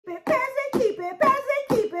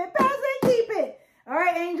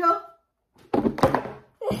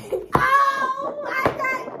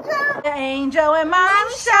Angel and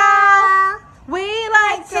Mommy Show. We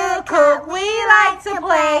like to cook, we like to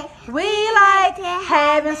play, we like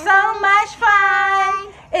having so much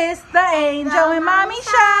fun. It's the Angel and Mommy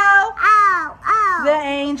Show. The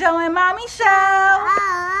Angel and Mommy Show.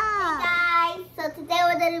 Hey guys, so today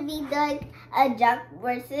we're going to be doing a junk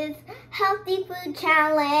versus healthy food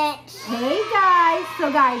challenge. Hey guys,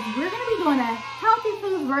 so guys, we're going to be doing a healthy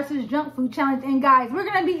food versus junk food challenge. And guys, we're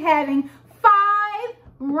going to be having 5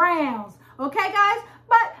 rounds. Okay guys?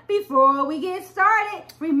 But before we get started,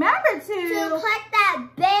 remember to click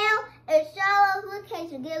that bell and show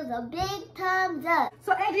notification. Give us a big thumbs up.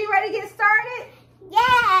 So Angie, you ready to get started?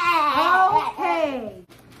 Yeah! Okay.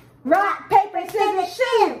 Rock, paper, scissors,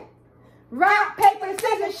 shoot. Rock, paper,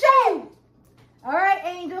 scissors, shoot. All right,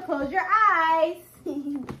 Angel, close your eyes.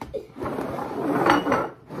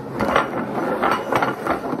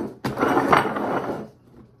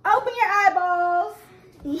 Open your eyeballs.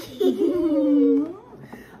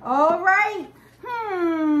 All right.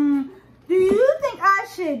 Do you think I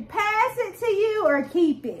should pass it to you or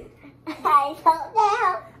keep it? I don't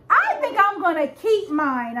know. I think I'm going to keep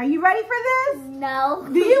mine. Are you ready for this? No.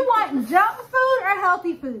 Do you want junk food or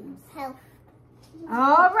healthy foods? Healthy.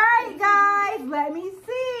 All right, guys. Let me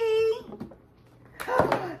see.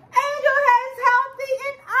 Angel has healthy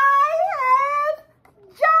and I have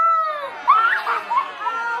junk.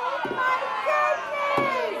 Oh, my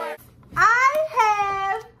goodness. I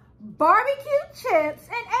have barbecue chips.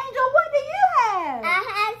 And Angel, what do you have? I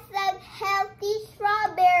have some healthy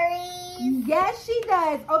strawberries. Yes, she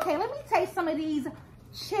does. Okay, let me taste some of these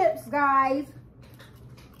chips, guys.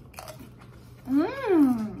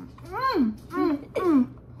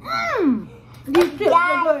 These chips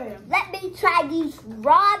are good. Let me try these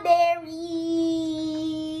strawberries.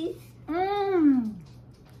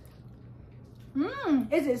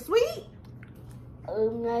 Is it sweet?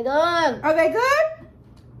 Oh my god. Are they good?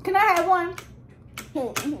 Can I have one?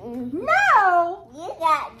 No. You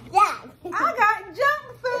got junk. I got junk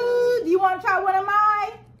food. You want to try one of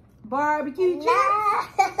my barbecue chips?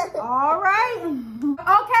 No. All right.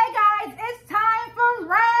 Okay, guys, it's time for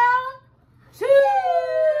round 2.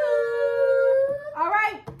 All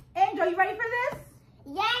right, Angel, you ready for this?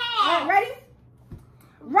 Yeah. All right, ready?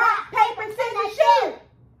 Rock, paper, scissors, shoot.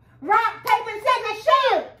 Rock, paper, scissors,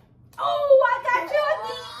 shoot. Oh, I got you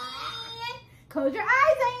again. Close your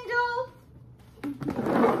eyes, Angel.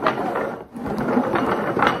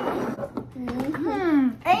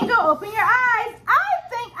 Angel, open your eyes. I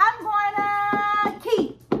think I'm going to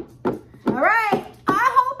keep. All right. I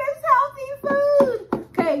hope it's healthy food.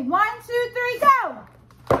 Okay, 1, 2, 3, go.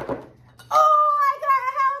 Oh, I got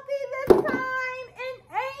healthy this time. And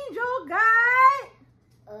Angel got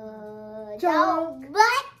junk.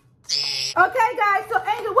 But Okay, guys. So,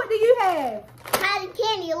 Angel, what do you have? cotton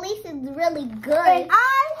candy, at least it's really good. And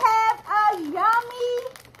I have a yummy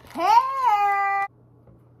pear.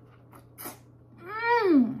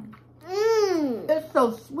 It's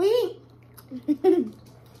so sweet.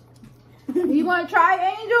 You want to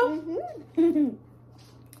try, Angel?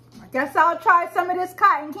 I guess I'll try some of this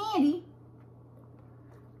cotton candy.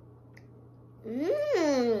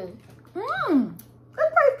 It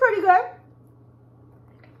tastes pretty good.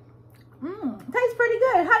 Tastes pretty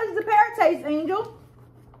good. How does the pear taste, Angel?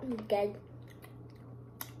 Good.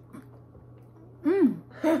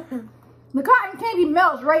 The cotton candy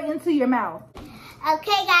melts right into your mouth.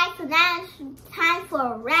 Okay, guys, so now it's time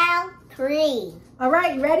for round 3. All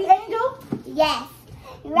right, you ready, Angel? Yes.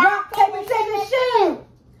 Rock, paper, scissors, shoot.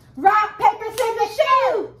 Rock, paper, scissors,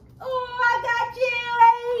 shoot. Oh, I got you,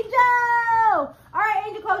 Angel. All right,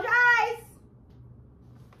 Angel, close your eyes.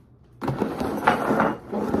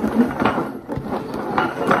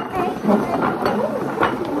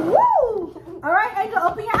 Woo! All right, Angel,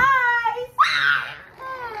 open your eyes.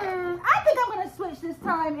 I think I'm going to switch this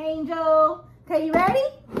time, Angel. Okay, you ready?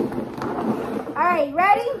 All right,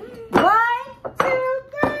 ready? 1, 2,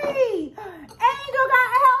 3. Angel got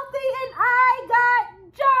healthy and I got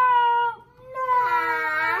junk.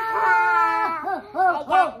 I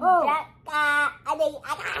got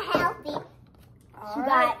healthy. She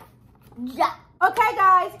got junk. Okay,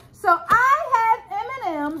 guys. So I have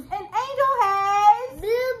M&Ms and Angel has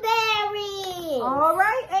Blueberries. All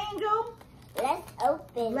right, Angel.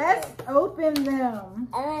 Let's open them.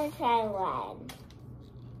 I'm gonna try one.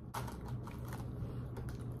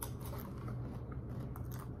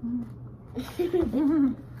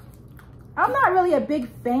 I'm not really a big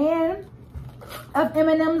fan of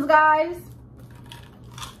M&Ms, guys.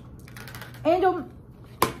 Angel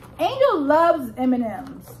loves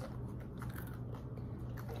M&Ms.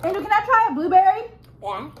 Angel, can I try a blueberry?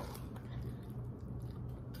 Yeah.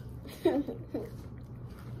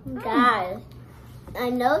 Guys, I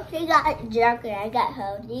know she got junk and I got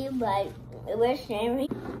healthy, but we're sharing.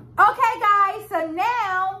 Okay, guys, so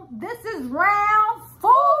now this is round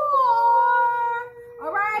 4.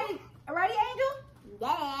 All right, ready, Angel?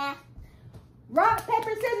 Yeah. Rock,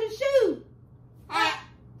 paper, scissors, shoot.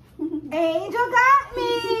 Angel got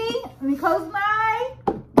me. Let me close my eye.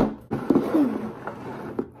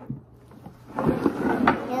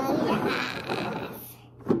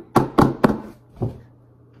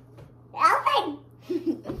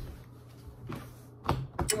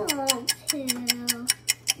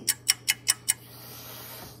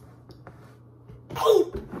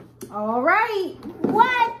 All right.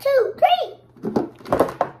 1, 2, 3.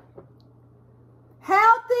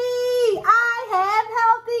 Healthy. I have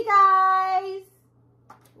healthy, guys.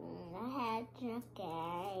 I had junk.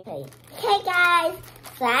 Okay, guys.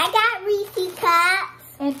 So I got Reese's Cups.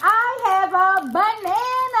 And I have a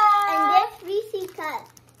banana. And this Reese's Cup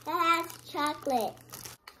that has chocolate.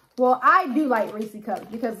 Well, I do like Reese's Cups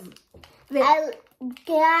because I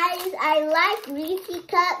like Reese's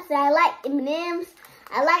Cups. I like M&M's.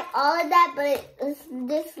 I like all of that, but it's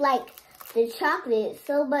just like the chocolate. It's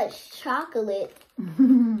so much chocolate.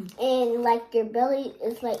 And like your belly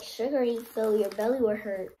is like sugary, so your belly will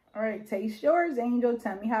hurt. All right, taste yours, Angel.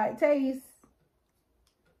 Tell me how it tastes.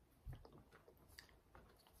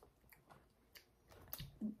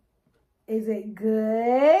 Is it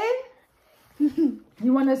good?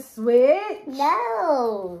 You want to switch?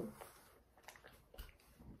 No.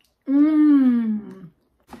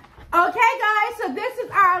 Okay, guys, so this is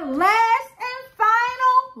our last and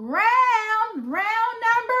final round. Round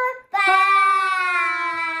number 5.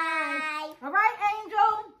 All right,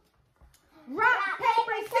 Angel. Rock,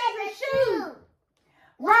 paper, scissors, shoot.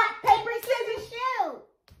 Rock, paper, scissors, shoot.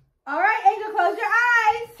 All right, Angel, close your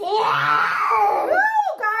eyes. Yeah. Woo,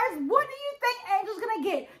 guys, what do you think Angel's going to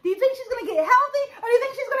get? Do you think she's going to get healthy or do you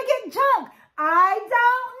think she's going to get junk? I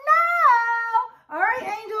don't know. All right,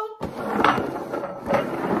 Angel.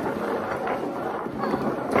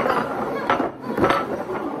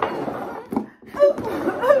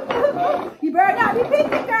 You better not be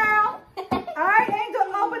picking, girl. All right,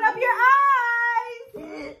 Angel, open up your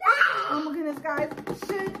eyes. Oh my goodness, guys.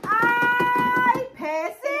 Should I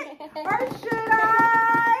pass it or should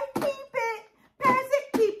I keep it? Pass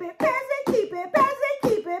it, keep it, pass it, keep it, pass it,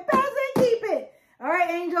 keep it, pass it, keep it. All right,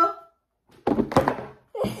 Angel.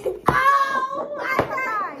 Oh my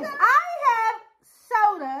gosh. I have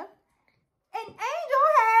soda and Angel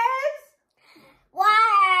has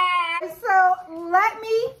Water. So let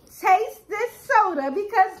me taste this soda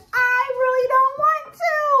because I really don't want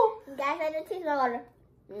to. Guys, I just taste the water.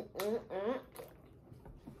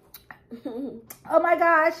 Oh my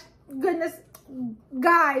gosh, goodness.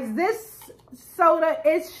 Guys, this soda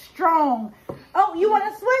is strong. Oh, you want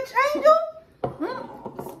to switch, Angel?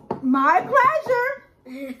 My pleasure.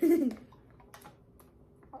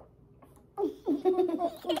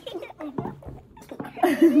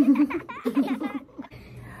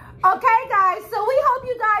 Okay, guys, so we hope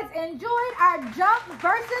you guys enjoyed our junk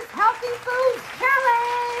versus healthy foods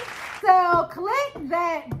challenge. So click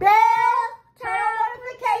that bell